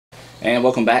And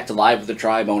welcome back to Live with the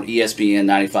Tribe on ESPN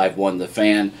 95.1 The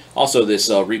Fan. Also, this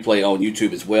replay on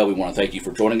YouTube as well. We want to thank you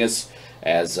for joining us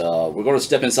as we're going to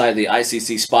step inside the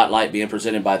ICC Spotlight being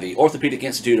presented by the Orthopedic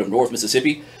Institute of North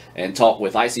Mississippi and talk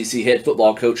with ICC head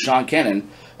football coach Sean Cannon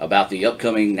about the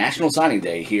upcoming National Signing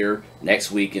Day here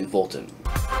next week in Fulton.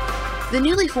 The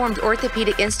newly formed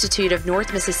Orthopedic Institute of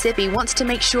North Mississippi wants to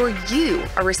make sure you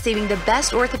are receiving the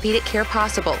best orthopedic care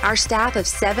possible. Our staff of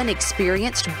 7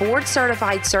 experienced,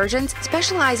 board-certified surgeons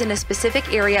specialize in a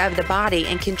specific area of the body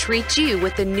and can treat you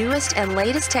with the newest and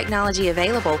latest technology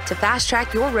available to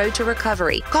fast-track your road to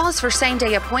recovery. Call us for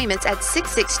same-day appointments at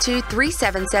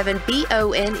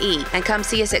 662-377-BONE and come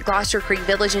see us at Gloucester Creek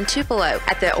Village in Tupelo.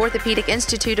 At the Orthopedic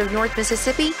Institute of North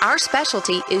Mississippi, our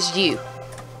specialty is you.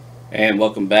 And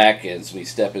welcome back as we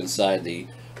step inside the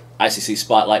ICC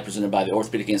Spotlight presented by the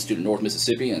Orthopedic Institute of North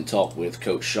Mississippi and talk with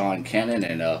Coach Sean Cannon.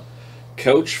 And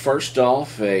Coach, first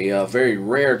off, a very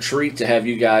rare treat to have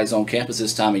you guys on campus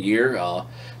this time of year.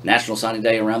 National Signing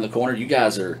Day around the corner. You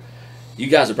guys are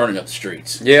burning up the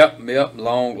streets. Yep.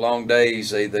 Long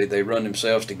days. They run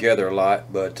themselves together a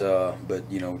lot, but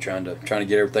you know, trying to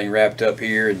get everything wrapped up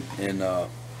here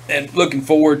and looking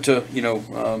forward to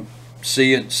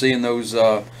seeing those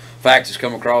faxes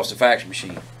come across the fax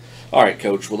machine. All right,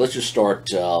 Coach. Well, let's just start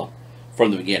from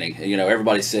the beginning. You know,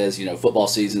 everybody says, you know, football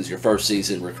season's your first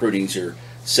season, recruiting's your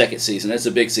second season. That's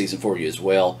a big season for you as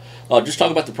well. Just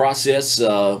talk about the process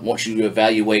once you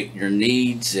evaluate your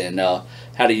needs and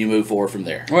how do you move forward from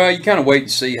there? Well, you kind of wait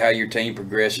to see how your team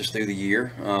progresses through the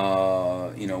year.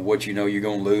 You know, what you know you're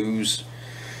going to lose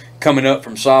coming up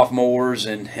from sophomores,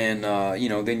 and you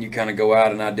know, then you kind of go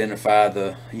out and identify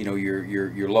the, you know,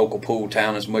 your local pool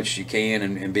town as much as you can,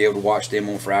 and be able to watch them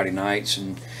on Friday nights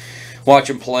and watch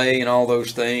them play and all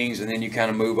those things. And then you kind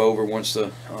of move over once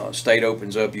the state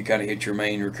opens up. You kind of hit your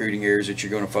main recruiting areas that you're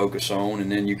going to focus on,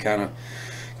 and then you kind of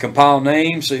compile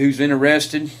names, so who's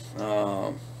interested.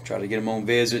 Try to get them on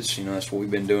visits. You know, that's what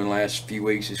we've been doing the last few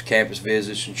weeks, is campus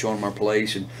visits and showing them our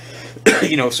place, and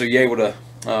you know, so you're able to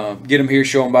get them here,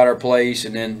 show them about our place,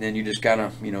 and then you just kind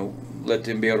of, you know, let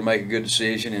them be able to make a good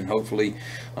decision. And hopefully,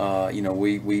 you know,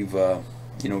 we've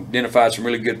you know, identified some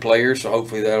really good players, so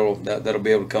hopefully that'll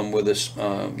be able to come with us,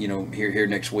 you know, here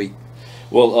next week.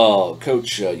 Well,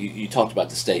 Coach, you talked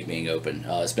about the state being open.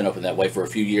 It's been open that way for a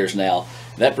few years now.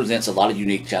 That presents a lot of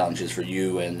unique challenges for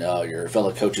you and your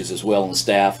fellow coaches as well and the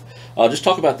staff. Just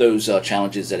talk about those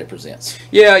challenges that it presents.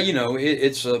 Yeah, you know,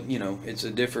 it's a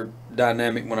different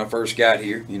dynamic when I first got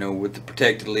here, you know, with the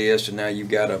protected list, and now you've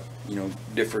got a, you know,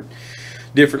 different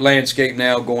landscape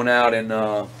now going out and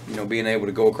you know, being able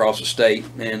to go across the state.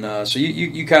 And so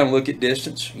you kind of look at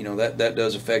distance. You know, that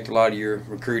does affect a lot of your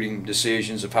recruiting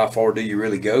decisions of how far do you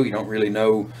really go. You don't really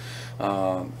know,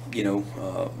 you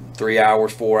know, 3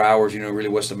 hours, 4 hours, you know, really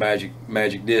what's the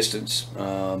magic distance.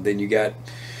 Then you got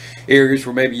areas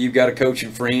where maybe you've got a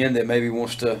coaching friend that maybe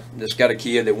that's got a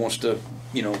kid that wants to,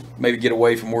 you know, maybe get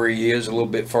away from where he is a little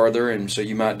bit further, and so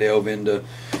you might delve into,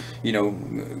 you know,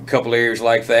 a couple areas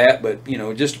like that. But, you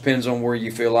know, it just depends on where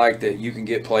you feel like that you can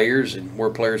get players and where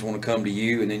players want to come to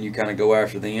you, and then you kind of go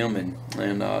after them. And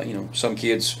you know, some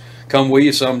kids come with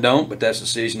you, some don't, but that's a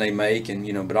decision they make. And,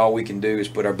 you know, but all we can do is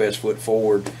put our best foot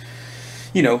forward,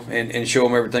 you know, and show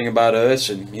them everything about us,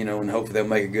 and, you know, and hopefully they'll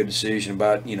make a good decision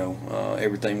about, you know,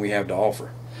 everything we have to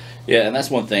offer. Yeah, and that's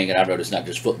one thing that I've noticed, not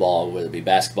just football, whether it be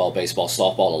basketball, baseball,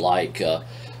 softball alike.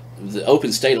 The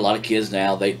open state, a lot of kids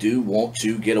now, they do want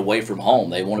to get away from home.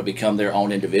 They want to become their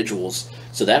own individuals.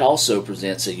 So that also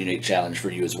presents a unique challenge for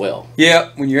you as well.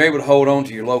 Yeah, when you're able to hold on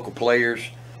to your local players,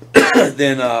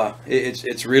 then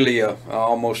it's really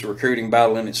almost a recruiting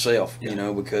battle in itself. You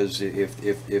know, because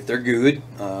if they're good,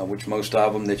 which most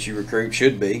of them that you recruit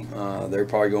should be, they're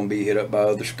probably going to be hit up by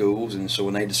other schools. And so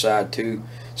when they decide to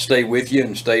stay with you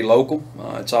and stay local,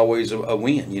 it's always a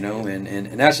win. You know,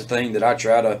 and that's the thing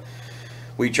that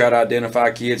we try to identify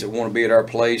kids that want to be at our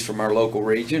place from our local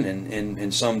region,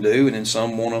 and some do, and then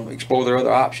some want to explore their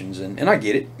other options, and I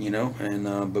get it, you know,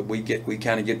 and but we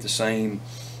kind of get the same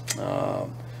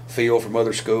feel from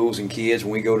other schools and kids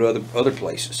when we go to other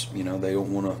places. You know, they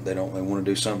want to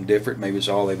do something different. Maybe it's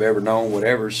all they've ever known,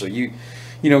 whatever. So you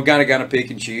know, kind of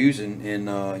pick and choose, and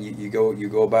you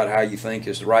go about how you think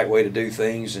is the right way to do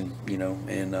things, and you know,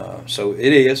 and so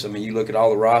it is. I mean, you look at all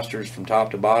the rosters from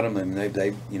top to bottom, and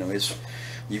they you know,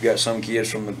 you've got some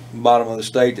kids from the bottom of the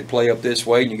state that play up this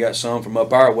way, and you got some from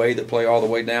up our way that play all the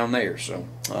way down there. So,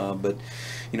 but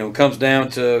you know, it comes down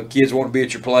to kids want to be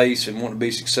at your place and want to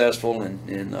be successful, and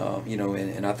you know,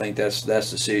 and I think that's the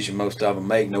decision most of them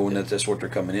make, knowing that that's what they're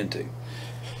coming into.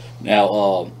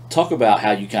 Now, talk about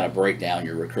how you kind of break down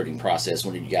your recruiting process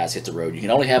when you guys hit the road. You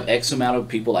can only have X amount of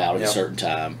people out at a certain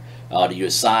time. Do you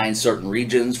assign certain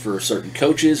regions for certain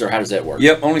coaches, or how does that work?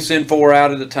 Yep, only send 4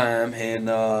 out at a time. And,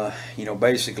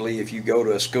 basically, if you go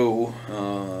to a school,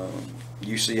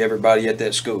 you see everybody at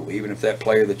that school. Even if that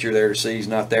player that you're there to see is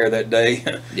not there that day,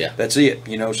 Yeah. that's it.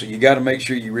 So you got to make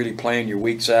sure you really plan your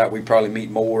weeks out. We probably meet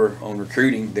more on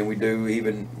recruiting than we do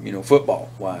even,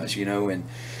 football-wise, and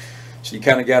so you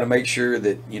kind of got to make sure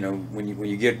that, when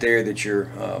you get there that you're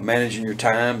managing your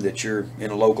time, that you're in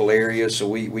a local area. So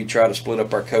we try to split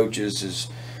up our coaches as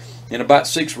in about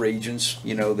 6 regions,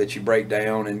 that you break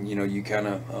down, and, you kind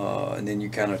of, and then you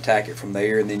kind of attack it from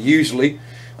there. And then usually,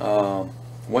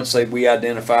 once we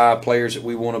identify players that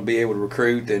we want to be able to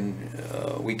recruit, then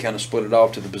we kind of split it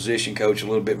off to the position coach a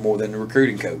little bit more than the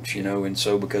recruiting coach, and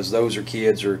so because those are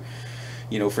kids are,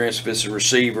 for instance, if it's a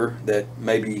receiver that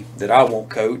I won't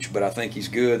coach, but I think he's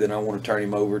good, then I want to turn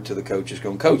him over to the coach that's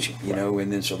going to coach him,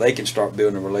 and then so they can start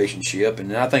building a relationship.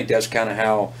 And I think that's kind of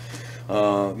how,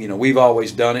 we've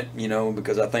always done it,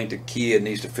 because I think the kid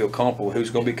needs to feel comfortable with who's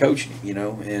going to be coaching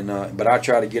him, and but I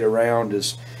try to get around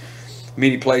as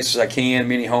many places I can,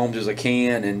 many homes as I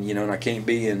can, and and I can't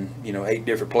be in 8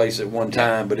 different places at one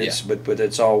time, but it's but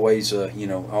it's always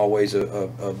always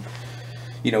a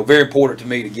very important to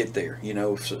me to get there,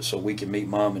 so we can meet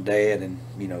mom and dad, and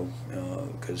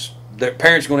because their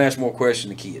parents are going to ask more questions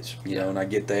than the kids, and I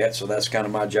get that, so that's kind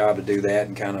of my job to do that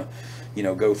and kind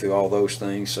of go through all those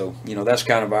things. So that's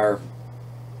kind of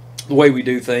the way we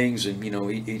do things, and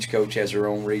each coach has their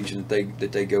own region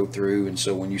that they go through, and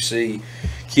so when you see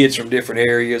kids from different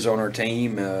areas on our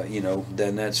team,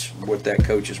 then that's what that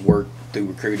coach has worked through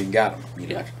recruiting got them.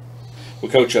 Yeah.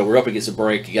 Well, Coach, we're up against a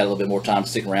break. You got a little bit more time to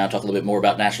stick around, talk a little bit more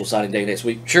about National Signing Day next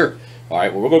week. Sure. All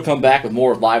right, well, we're going to come back with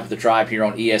more of Live with the Tribe here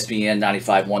on ESPN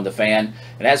 95.1 The Fan.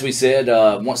 And as we said,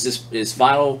 once this is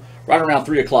final, right around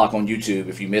 3 o'clock on YouTube.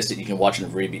 If you missed it, you can watch an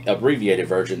abbreviated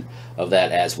version of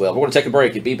that as well. We're going to take a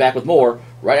break and be back with more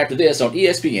right after this on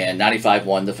ESPN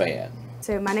 95.1 The Fan.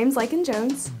 So my name's Lakin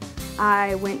Jones.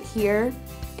 I went here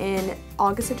in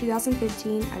August of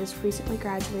 2015. I just recently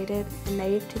graduated in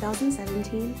May of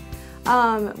 2017.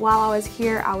 While I was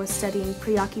here, I was studying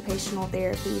pre-occupational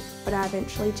therapy, but I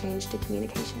eventually changed to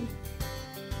communication.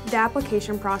 The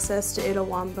application process to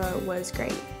Itawamba was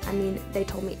great. I mean, they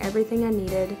told me everything I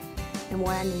needed and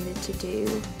what I needed to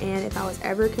do, and if I was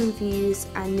ever confused,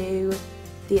 I knew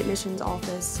the admissions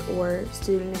office or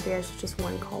student affairs was just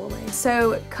one call away.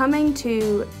 So coming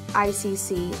to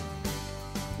ICC,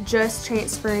 just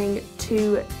transferring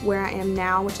to where I am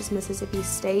now, which is Mississippi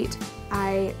State,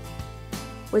 I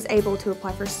was able to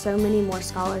apply for so many more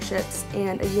scholarships,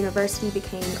 and a university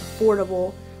became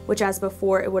affordable, which as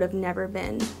before it would have never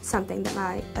been something that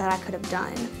I could have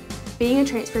done. Being a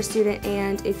transfer student,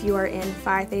 and if you are in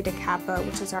Phi Theta Kappa,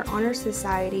 which is our honor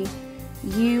society,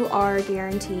 you are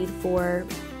guaranteed for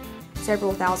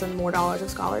several thousand more dollars of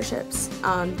scholarships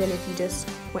than if you just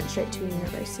went straight to a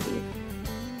university.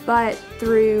 But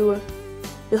through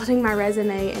building my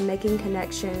resume and making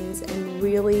connections and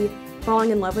really falling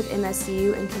in love with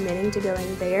MSU and committing to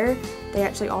going there, they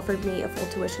actually offered me a full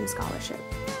tuition scholarship.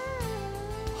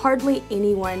 Hardly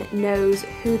anyone knows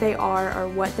who they are or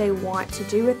what they want to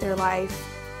do with their life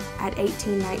at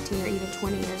 18, 19, or even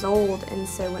 20 years old. And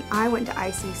so when I went to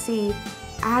ICC,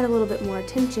 I had a little bit more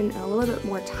attention and a little bit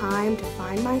more time to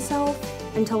find myself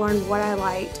and to learn what I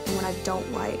liked and what I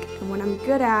don't like, and what I'm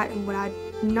good at and what I'm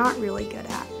not really good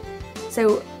at.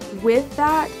 So with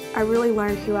that, I really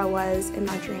learned who I was and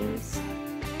my dreams.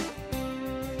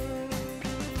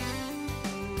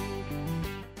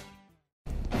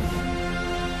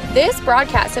 This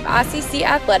broadcast of ICC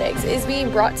Athletics is being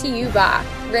brought to you by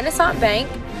Renaissance Bank,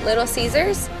 Little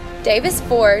Caesars, Davis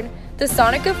Ford, the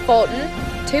Sonic of Fulton,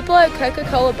 Tupelo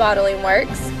Coca-Cola Bottling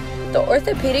Works, the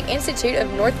Orthopedic Institute of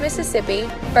North Mississippi,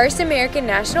 First American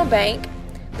National Bank,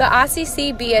 the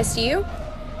ICC BSU,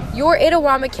 your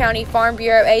Itawamba County Farm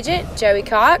Bureau agent, Joey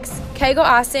Cox, Cagle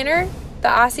Eye Center, the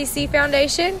ICC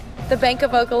Foundation, the Bank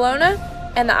of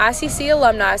Okolona, and the ICC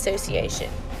Alumni Association.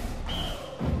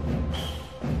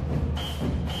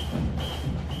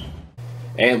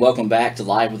 And welcome back to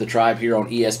Live with the Tribe here on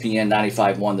ESPN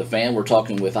 95.1 The Fan. We're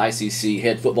talking with ICC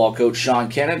head football coach Sean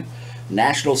Kennon.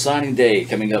 National Signing Day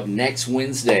coming up next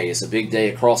Wednesday. It's a big day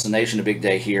across the nation, a big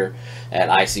day here at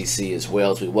ICC as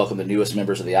well, as we welcome the newest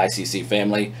members of the ICC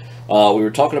family. We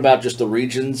were talking about just the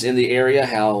regions in the area,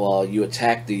 how you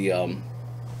attack the, I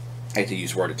hate to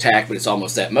use the word attack, but it's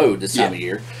almost that mode this time of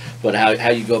year, but how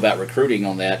you go about recruiting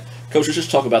on that. Coach, let's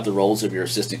just talk about the roles of your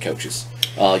assistant coaches.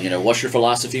 What's your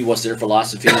philosophy? What's their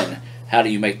philosophy? And how do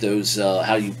you make those?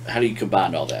 How do you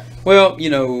combine all that? Well,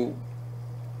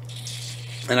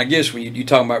 and I guess when you're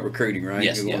talking about recruiting, right?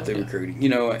 Yes, You're going through yeah.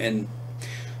 recruiting, and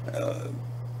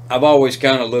I've always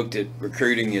kind of looked at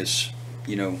recruiting as,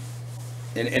 and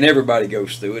everybody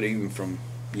goes through it, even from,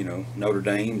 Notre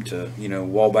Dame to,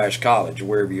 Wabash College or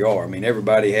wherever you are. I mean,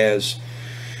 everybody has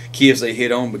kids they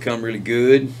hit on become really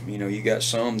good. You got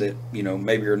some that,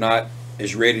 maybe are not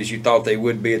as ready as you thought they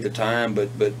would be at the time,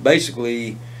 but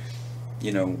basically,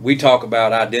 we talk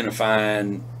about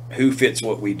identifying who fits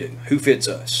what we do, who fits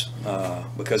us,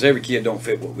 because every kid don't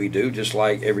fit what we do, just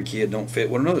like every kid don't fit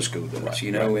what another school does, Right.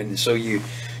 And so you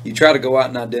try to go out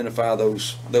and identify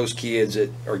those kids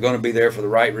that are going to be there for the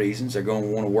right reasons. They're going to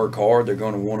want to work hard. They're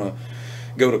going to want to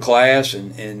go to class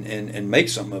and make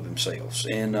something of themselves.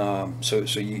 And so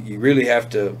you really have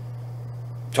to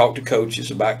talk to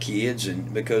coaches about kids,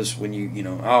 and because when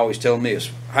I always tell them this: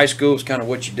 high school is kind of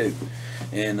what you do.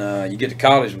 And you get to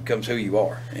college, it becomes who you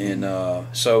are. And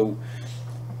so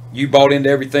you bought into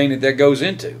everything that goes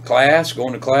into class,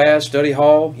 going to class, study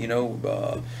hall,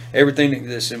 everything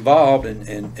that's involved.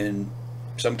 And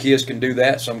some kids can do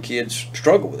that. Some kids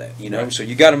struggle with that, Right. So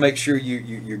you got to make sure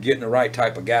you're getting the right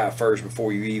type of guy first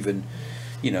before you even,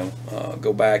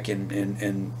 go back and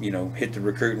hit the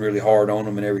recruiting really hard on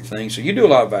them and everything. So you do a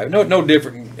lot of value. No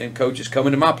different than coaches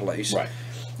coming to my place. Right.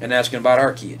 And asking about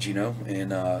our kids,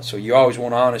 and so you always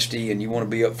want honesty, and you want to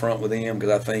be upfront with them,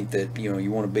 because I think that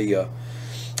you want to be you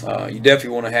definitely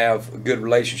want to have a good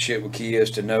relationship with kids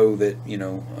to know that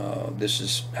this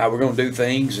is how we're going to do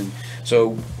things. And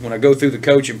so when I go through the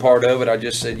coaching part of it, I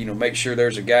just said make sure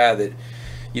there's a guy that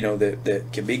that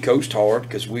can be coached hard,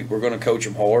 because we're going to coach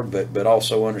them hard, but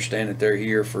also understand that they're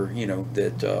here for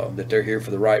that they're here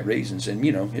for the right reasons. And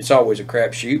it's always a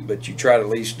crapshoot, but you try to at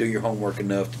least do your homework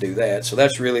enough to do that. So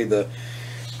that's really the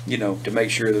to make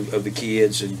sure of the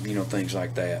kids and things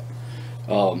like that.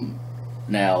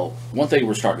 Now, one thing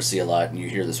we're starting to see a lot, and you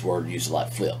hear this word used a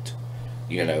lot, flipped.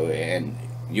 And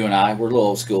you and I, we're a little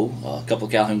old school. A couple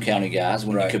of Calhoun County guys.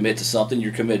 When Right. you commit to something,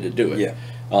 you're committed to do it. Yeah.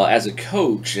 As a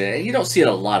coach, you don't see it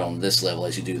a lot on this level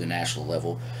as you do the national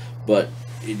level, but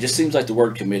it just seems like the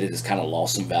word committed has kind of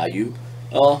lost some value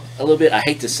a little bit. I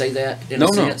hate to say that in a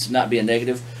No. sense, not being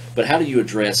negative, but how do you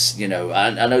address,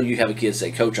 I know you have a kid say,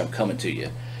 Coach, I'm coming to you,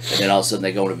 and then all of a sudden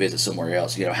they go to visit somewhere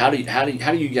else. How do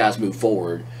you guys move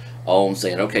forward on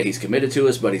saying, okay, he's committed to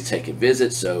us, but he's taking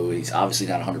visits, so he's obviously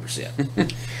not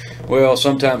 100%. Well,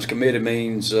 sometimes committed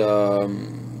means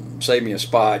save me a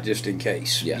spot just in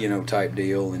case, Yeah. Type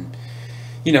deal. And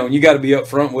you got to be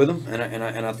upfront with them,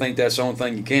 and I think that's the only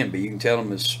thing you can be. You can tell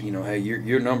them is hey,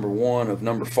 you're number one of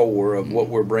number four of what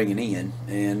we're bringing in,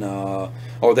 and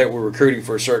or that we're recruiting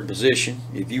for a certain position.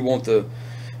 If you want the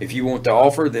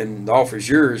offer, then the offer is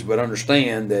yours, but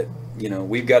understand that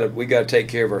we've got to take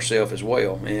care of ourselves as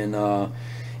well. And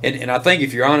I think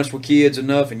if you're honest with kids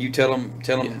enough, and you tell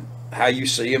them how you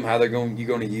see them, how you're going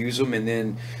to use them, and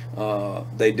then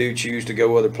they do choose to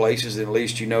go other places, then at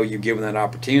least you give them that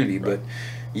opportunity. Right. But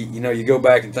you go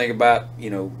back and think about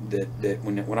that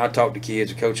when I talk to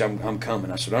kids, Coach, I'm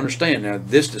coming. I said, understand now,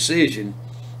 this decision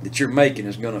that you're making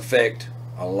is going to affect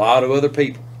a lot of other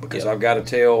people, because Yeah. I've got to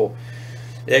tell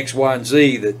X, Y, and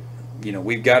Z that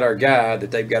we've got our guy,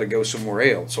 that they've got to go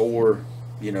somewhere else, or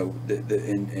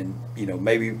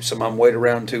maybe I'm wait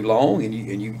around too long, and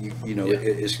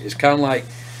it's kind of like,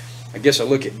 I guess I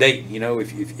look at dating.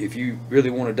 If you really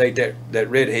want to date that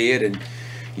redhead, and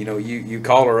you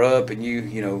call her up and you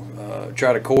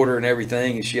try to court her and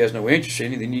everything, and she has no interest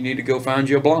in you, then you need to go find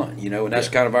you a blonde. And that's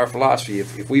kind of our philosophy.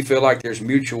 If we feel like there's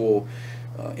mutual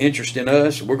interest in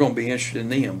us, we're going to be interested in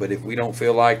them. But if we don't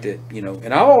feel like that,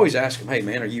 and I always ask them, hey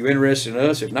man, are you interested in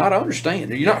us? If not, I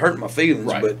understand. You're not hurting my feelings,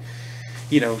 Right. but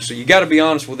so you got to be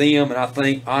honest with them. And I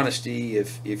think honesty,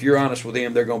 if you're honest with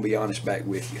them, they're going to be honest back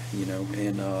with you.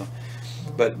 And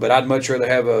but I'd much rather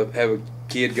have a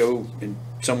kid go and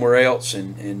somewhere else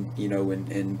and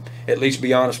at least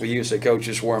be honest with you and say, Coach,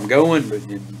 this is where I'm going. But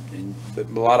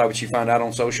a lot of it you find out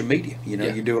on social media.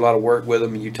 Yeah. You do a lot of work with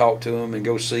them, and you talk to them and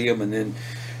go see them, and then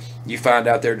you find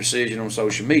out their decision on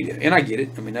social media. And I get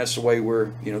it. I mean, that's the way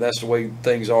that's the way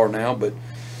things are now. But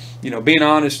being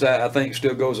honest, I think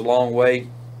still goes a long way.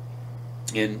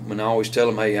 And when I always tell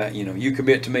them, hey, you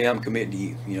commit to me, I'm committing to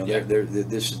you. Yeah.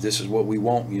 This is what we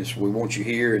want. We want you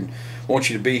here and want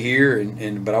you to be here.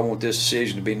 But I want this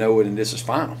decision to be known, and this is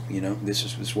final.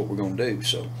 This is what we're going to do.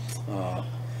 So,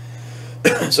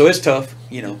 so it's tough.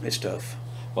 It's tough.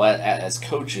 Well, as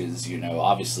coaches,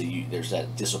 obviously there's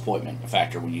that disappointment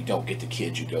factor when you don't get the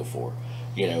kids you go for.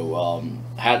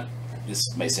 How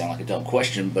this may sound like a dumb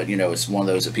question, but it's one of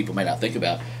those that people may not think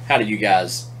about. How do you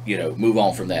guys, move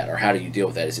on from that, or how do you deal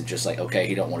with that? Is it just like, okay,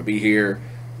 he don't want to be here,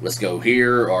 let's go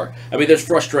here, or there's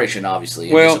frustration,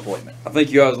 obviously, and disappointment. I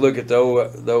think you always look at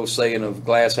those saying of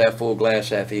glass half full, glass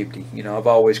half empty. I've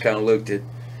always kind of looked at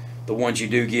the ones you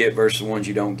do get versus the ones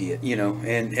you don't get.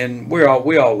 And we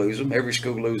all lose them. Every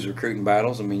school loses recruiting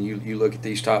battles. You look at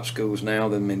these top schools now.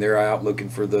 They're out looking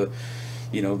for the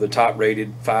top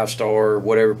rated 5-star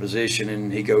whatever position,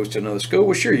 and he goes to another school.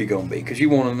 Well, sure you're going to be, because you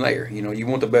want them there. You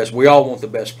want the best. We all want the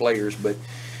best players, but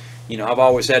I've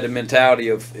always had the mentality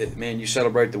of, man, you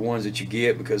celebrate the ones that you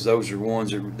get, because those are the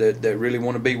ones that really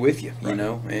want to be with you. Right.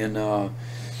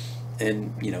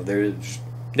 And there's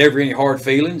never any hard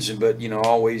feelings, but I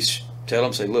always tell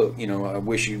them, say, look, I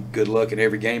wish you good luck in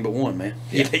every game but one, man.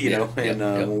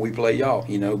 When we play y'all,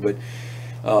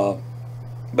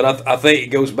 but I think it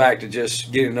goes back to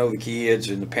just getting to know the kids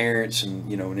and the parents, and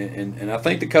and I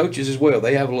think the coaches as well.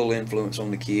 They have a little influence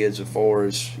on the kids as far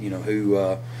as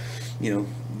who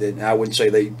that I wouldn't say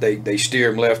they steer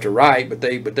them left or right, but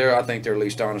I think they're at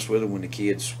least honest with them when the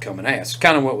kids come and ask.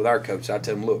 Kind of what with our coach, I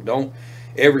tell them, look, don't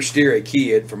ever steer a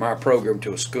kid from our program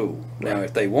to a school. Now,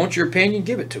 if they want your opinion,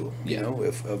 give it to them.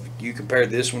 If you compare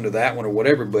this one to that one or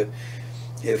whatever, but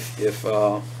if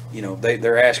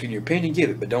they're asking your opinion, give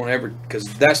it, but don't ever, because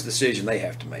that's the decision they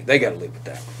have to make. They got to live with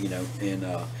that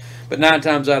one, but 9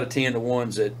 times out of 10, the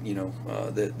ones that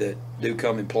that do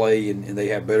come and play and they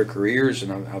have better careers,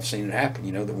 and I've seen it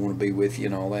happen, that want to be with you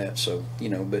and all that. So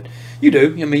but you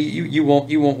do. You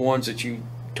want ones that you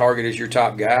target as your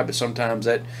top guy, but sometimes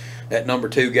that number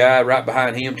 2 guy right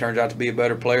behind him turns out to be a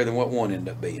better player than what one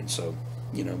ended up being. So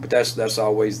but that's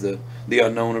always the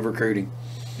unknown of recruiting.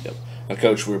 Yep. Now,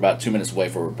 Coach, we're about 2 minutes away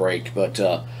for a break, but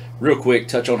real quick,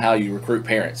 touch on how you recruit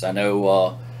parents. I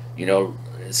know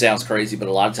it sounds crazy, but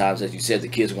a lot of times, as you said, the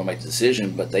kids are going to make the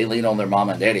decision, but they lean on their mom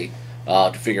and daddy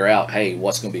to figure out, hey,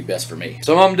 what's going to be best for me.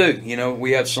 Some of them do.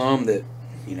 We have some that,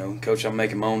 Coach, I'm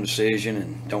making my own decision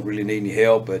and don't really need any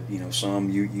help, but, some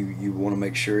you want to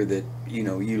make sure that, you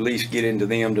at least get into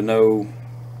them to know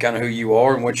kind of who you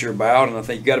are and what you're about. And I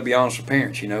think you got to be honest with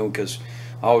parents, because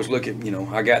I always look at,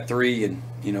 I got 3 and,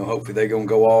 hopefully they're going to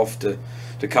go off to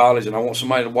college, and I want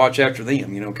somebody to watch after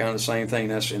them, kind of the same thing.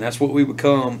 That's what we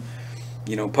become,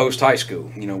 post high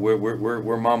school.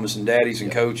 We're mamas and daddies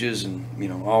and coaches, and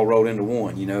all rolled into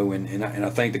one. And I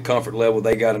think the comfort level,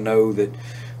 they got to know that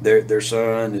their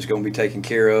son is going to be taken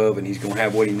care of, and he's going to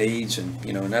have what he needs, and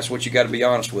and that's what you got to be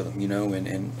honest with them.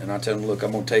 And I tell them, look,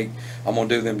 I'm going to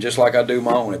do them just like I do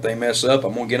my own. If they mess up,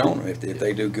 I'm going to get on them. If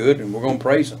they do good, and we're going to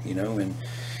praise them.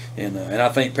 And I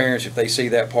think parents, if they see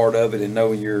that part of it and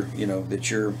know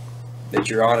that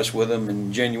you're honest with them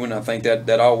and genuine, I think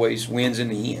that always wins in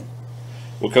the end.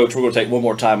 Well, Coach, we're going to take one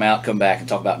more time out, come back and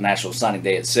talk about National Signing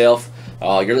Day itself.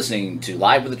 You're listening to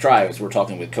Live with the Tribe as we're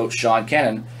talking with Coach Sean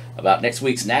Cannon about next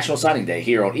week's National Signing Day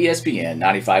here on ESPN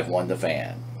 95.1 The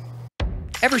Fan.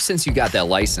 Ever since you got that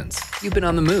license, you've been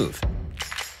on the move.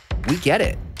 We get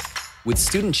it. With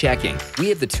Student Checking, we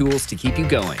have the tools to keep you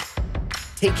going.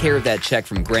 Take care of that check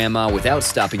from grandma without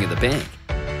stopping at the bank.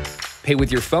 Pay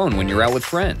with your phone when you're out with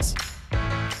friends.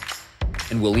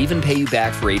 And we'll even pay you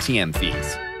back for ATM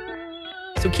fees.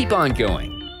 So keep on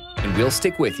going, and we'll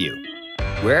stick with you,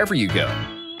 wherever you go.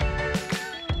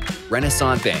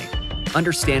 Renaissance Bank,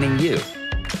 understanding you.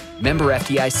 Member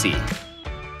FDIC.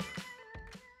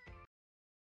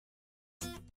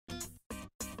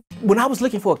 When I was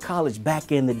looking for a college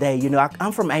back in the day,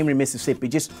 I'm from Amory, Mississippi,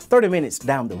 just 30 minutes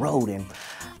down the road, and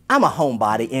I'm a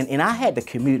homebody, and I had to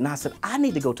commute, and I said, I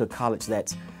need to go to a college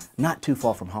that's not too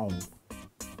far from home.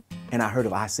 And I heard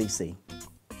of ICC.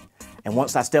 And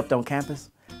once I stepped on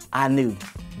campus, I knew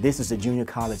this is the junior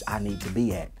college I need to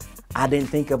be at. I didn't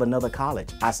think of another college.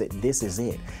 I said, this is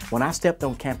it. When I stepped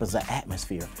on campus, the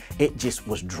atmosphere, it just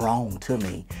was drawn to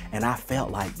me, and I felt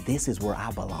like this is where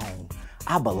I belong.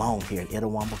 I belong here at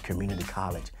Itawamba Community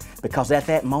College, because at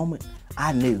that moment,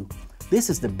 I knew this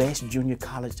is the best junior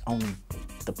college on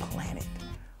the planet.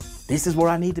 This is where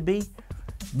I need to be.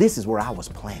 This is where I was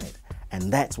planted,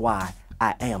 and that's why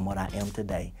I am what I am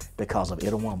today, because of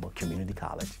Itawamba Community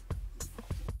College.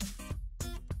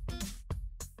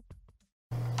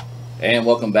 And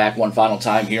welcome back one final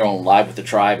time here on Live with the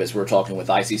Tribe as we're talking with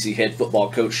ICC head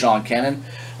football coach Sean Cannon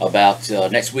about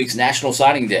next week's National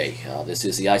Signing Day. This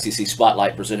is the ICC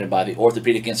Spotlight presented by the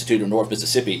Orthopedic Institute of North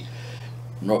Mississippi.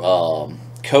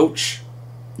 Coach,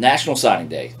 National Signing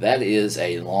Day, that is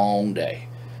a long day.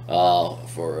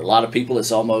 For a lot of people,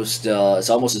 it's almost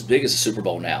as big as the Super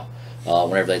Bowl now.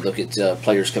 Whenever they look at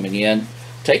players coming in,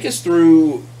 take us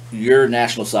through your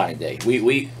National Signing Day.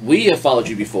 We have followed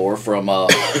you before from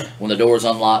when the doors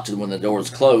unlocked to when the doors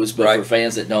closed, but for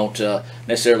fans that don't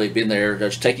necessarily been there,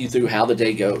 just take you through how the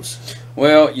day goes.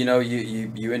 Well,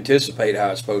 you anticipate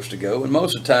how it's supposed to go, and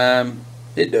most of the time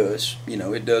it does.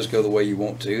 It does go the way you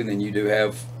want to, and then you do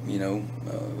have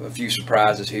a few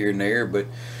surprises here and there, but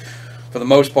for the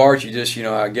most part, you just,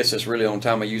 I guess that's really the only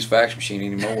time I use fax machine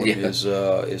anymore is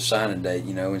signing day,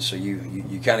 and so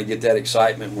you kind of get that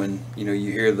excitement when, you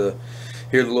hear the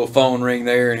little phone ring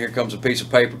there, and here comes a piece of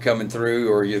paper coming through,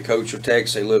 or your coach will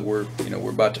text, say, look, we're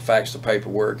about to fax the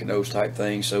paperwork and those type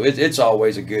things. So it's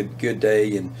always a good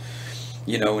day, and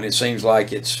and it seems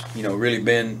like it's really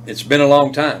been a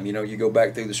long time. You go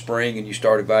back through the spring and you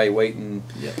start evaluating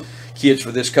kids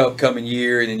for this coming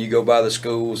year, and then you go by the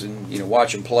schools and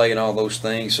watch them play and all those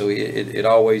things. So it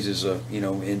always is and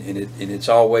it's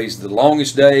always the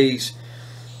longest days,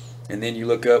 and then you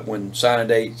look up when signing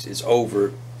day is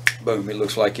over, boom, it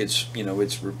looks like it's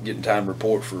it's getting time to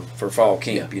report for fall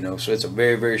camp. So it's a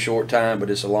very, very short time, but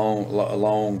it's a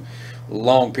long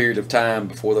period of time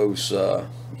before those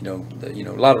a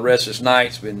lot of restless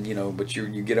nights, but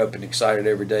you get up and excited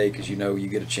every day because you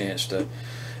get a chance to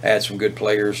add some good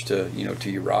players to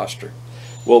your roster.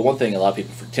 Well, one thing a lot of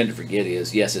people tend to forget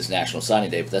is, yes, it's National Signing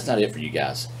Day, but that's not it for you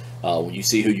guys. When you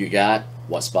see who you got,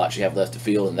 what spots you have left to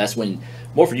fill, and that's when,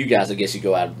 more for you guys, I guess you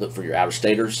go out and look for your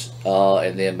out-of-staters,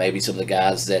 and then maybe some of the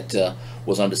guys that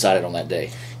was undecided on that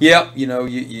day. Yeah,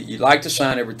 you like to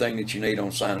sign everything that you need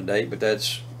on signing day, but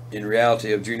that's, in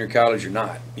reality of junior college, you're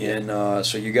not. And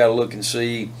so you got to look and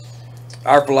see.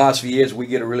 Our philosophy is we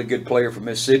get a really good player from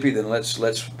Mississippi, then let's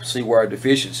see where our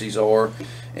deficiencies are,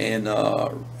 and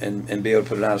be able to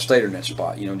put an out-of-stater in that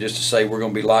spot. Just to say we're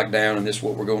going to be locked down and this is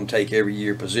what we're going to take every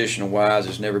year positional-wise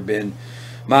has never been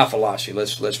my philosophy.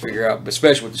 Let's figure out,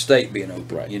 especially with the state being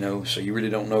open, so you really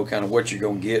don't know kind of what you're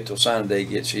going to get till signing day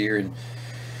gets here. And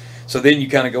so then you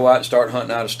kind of go out and start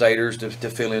hunting out-of-staters to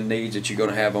fill in needs that you're going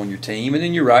to have on your team. And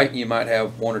then you're right, you might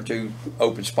have one or two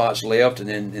open spots left, and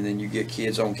then you get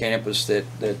kids on campus that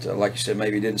like you said,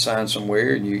 maybe didn't sign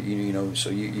somewhere, and so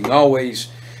you're always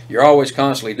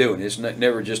constantly doing it. It's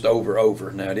never just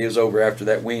over. Now it is over after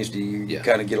that Wednesday. You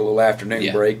kind of get a little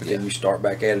afternoon break, but then you start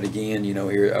back at it again.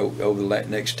 Here over the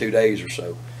next 2 days or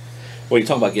so. Well, you're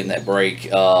talking about getting that break.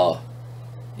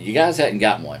 You guys hadn't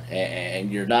gotten one, and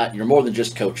you're more than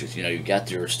just coaches. You've got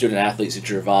your student athletes that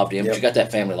you're involved in, but you got that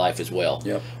family life as well.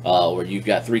 Where you've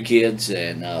got 3 kids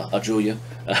and Julia,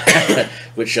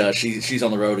 which she's on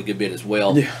the road a good bit as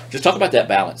well. Just talk about that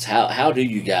balance. How do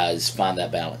you guys find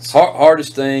that balance?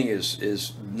 Hardest thing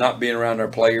is not being around our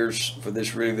players for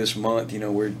this month.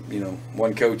 We're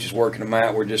one coach is working them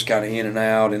out. We're just kind of in and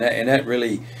out, and that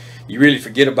really. You really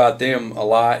forget about them a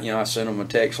lot. I sent them a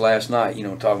text last night,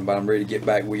 talking about I'm ready to get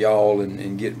back with y'all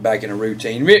and get back in a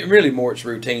routine. Really more it's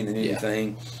routine than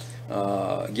anything.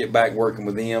 Get back working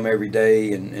with them every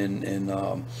day and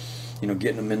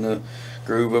getting them in the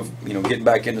groove of, getting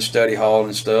back in the study hall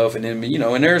and stuff. And then,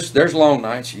 and there's long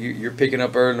nights. You're picking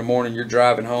up early in the morning, you're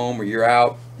driving home or you're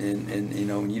out and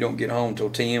you don't get home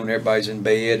till 10 when everybody's in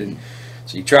bed. And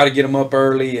so you try to get them up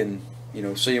early and,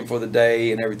 see them for the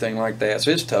day and everything like that.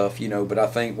 So it's tough, but I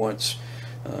think once,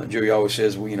 Julie always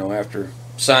says, after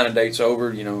signing date's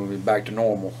over, back to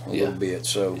normal a little bit.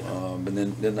 So, but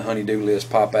then the honey-do list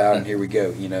pop out and here we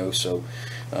go, so,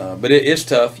 but it's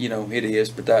tough, it is,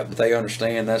 but they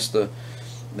understand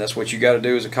that's what you got to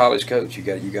do as a college coach. You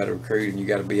got to recruit and you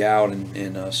got to be out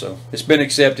and so it's been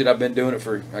accepted. I've been doing it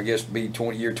for, I guess,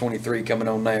 year 23 coming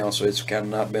on now. So it's kind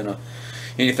of not been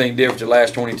anything different the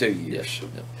last 22 years.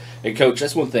 Yes. And Coach,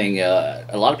 that's one thing a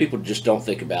lot of people just don't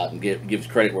think about and give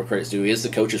credit where credit's due is the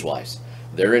coaches' wives.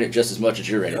 They're in it just as much as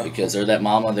you're in it because they're that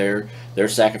mama. They're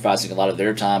sacrificing a lot of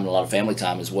their time and a lot of family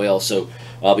time as well. So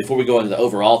before we go into the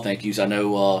overall thank yous, I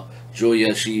know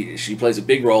Julia, she plays a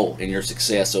big role in your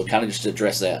success. So kind of just to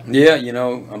address that. Yeah,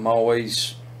 I'm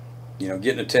always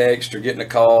getting a text or getting a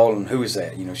call and who is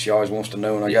that? She always wants to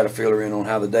know, and I got to fill her in on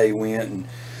how the day went and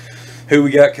who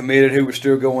we got committed, who we're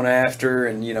still going after,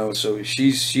 and so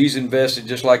she's invested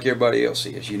just like everybody else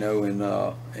is,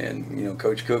 and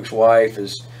Coach Cook's wife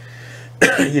is,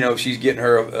 she's getting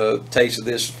her a taste of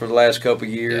this for the last couple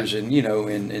of years, and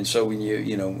and so when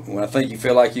when I think you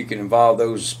feel like you can involve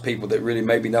those people that really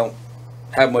maybe don't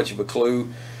have much of a clue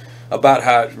about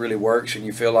how it really works, and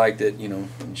you feel like that,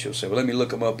 and she'll say, well, let me look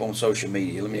them up on social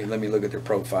media, let me look at their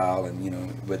profile,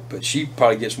 and but she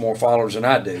probably gets more followers than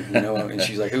I do, and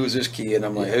she's like, who is this kid? And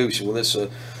I'm like, who? She, well, this is a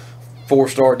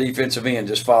 4-star defensive end,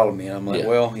 just follow me. And I'm like, Yeah.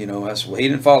 well, you know, I said, well, he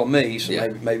didn't follow me, so Yeah.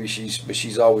 maybe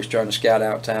she's always trying to scout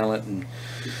out talent and,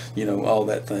 you know, all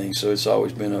that thing. So it's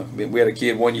always been we had a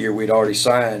kid one year we'd already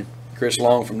signed, Chris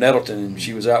Long from Nettleton, and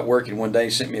she was out working one day,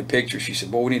 sent me a picture. She said,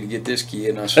 boy, we need to get this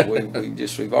kid. And I said,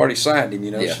 we've already signed him,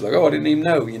 you know. Yeah. She's like, oh, I didn't even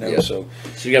know, you know. Yeah. So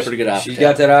you got a pretty good eye for she's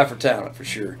talent. got that eye for talent for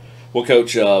sure. Well,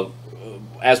 Coach,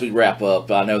 as we wrap up,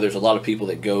 I know there's a lot of people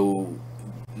that go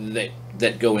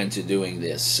into doing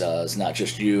this. It's not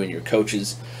just you and your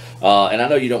coaches. And I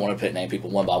know you don't want to name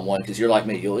people one by one because you're like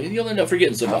me. You'll end up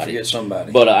forgetting somebody. I'll forget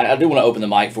somebody. But I do want to open the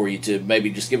mic for you to maybe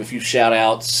just give a few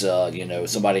shout-outs, you know,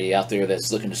 somebody out there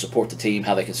that's looking to support the team,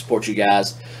 how they can support you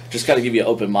guys. Just kind of give you an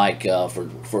open mic for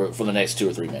the next 2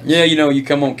 or 3 minutes. Yeah, you know, you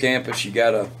come on campus, you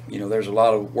got to, you know, there's a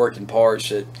lot of working parts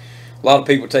that a lot of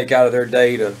people take out of their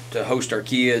day to host our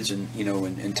kids and, you know,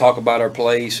 and talk about our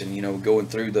place and, you know, going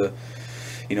through the,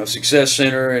 you know, Success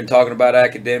Center and talking about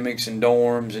academics and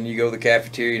dorms, and you go to the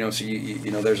cafeteria, you know, so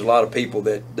you know, there's a lot of people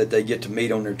that they get to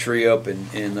meet on their trip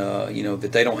and you know,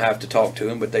 that they don't have to talk to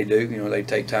them, but they do, you know, they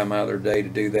take time out of their day to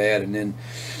do that. And then,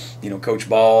 you know, Coach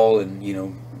Ball and, you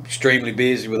know, extremely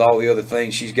busy with all the other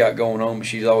things she's got going on, but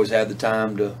she's always had the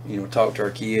time to, you know, talk to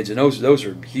our kids. And those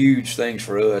are huge things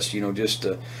for us, you know, just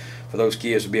for those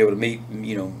kids to be able to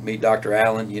meet Dr.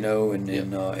 Allen, you know,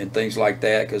 and things like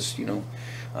that, because, you know,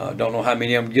 don't know how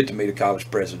many of them get to meet a college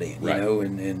president, you Right. know,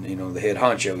 and you know, the head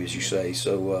honcho, as you say.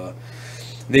 So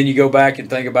then you go back and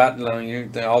think about, you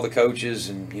know, all the coaches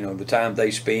and, you know, the time they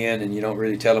spend, and you don't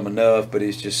really tell them enough, but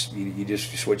it's just you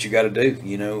just what you got to do,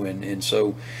 you know, and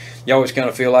so you always kind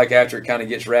of feel like after it kind of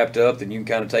gets wrapped up, then you can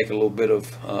kind of take a little bit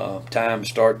of time to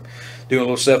start doing a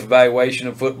little self-evaluation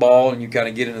of football, and you kind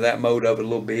of get into that mode of it a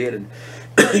little bit, and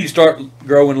you start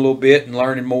growing a little bit and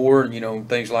learning more, and, you know,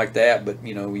 things like that. But,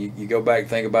 you know, you go back and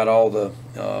think about all the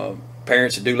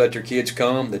parents that do let their kids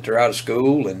come, that they're out of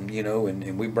school, and, you know,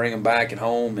 and we bring them back at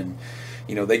home, and,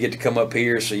 you know, they get to come up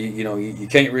here. So, you know, you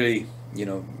can't really, you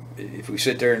know, if we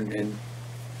sit there and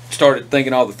started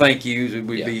thinking all the thank yous,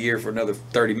 we'd be here for another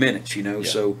 30 minutes, you know. Yeah.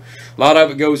 So a lot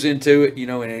of it goes into it, you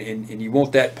know, and you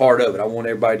want that part of it. I want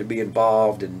everybody to be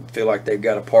involved and feel like they've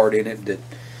got a part in it, that,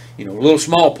 you know, a little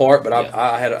small part, but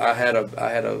I had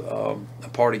a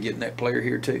part of getting that player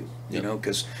here too. You know,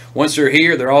 because once they're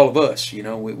here, they're all of us. You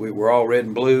know, we're all red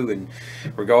and blue, and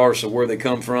regardless of where they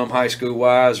come from, high school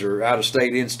wise or out of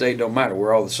state, in state, don't matter.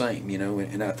 We're all the same. You know,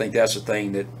 and I think that's the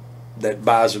thing that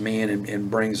buys them in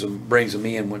and brings them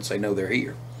in once they know they're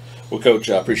here. Well, Coach,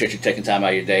 I appreciate you taking time out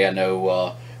of your day. I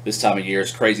know this time of year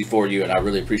is crazy for you, and I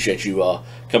really appreciate you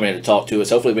coming in to talk to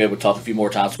us. Hopefully we'll be able to talk a few more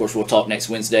times. Of course, we'll talk next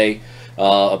Wednesday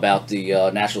about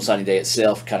the National Signing Day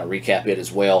itself, kind of recap it as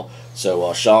well.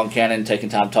 So Sean Cannon taking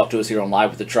time to talk to us here on Live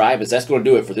with the Tribe, as that's going to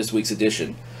do it for this week's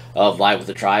edition of Live with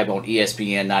the Tribe on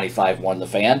ESPN 95.1 The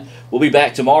Fan. We'll be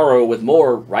back tomorrow with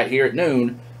more right here at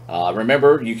noon.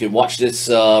 Remember, you can watch this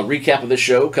recap of this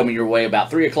show coming your way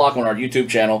about 3 o'clock on our YouTube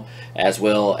channel, as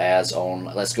well as on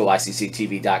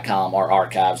letsgoicctv.com, our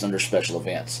archives under special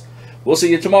events. We'll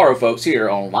see you tomorrow, folks, here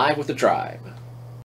on Live with the Tribe.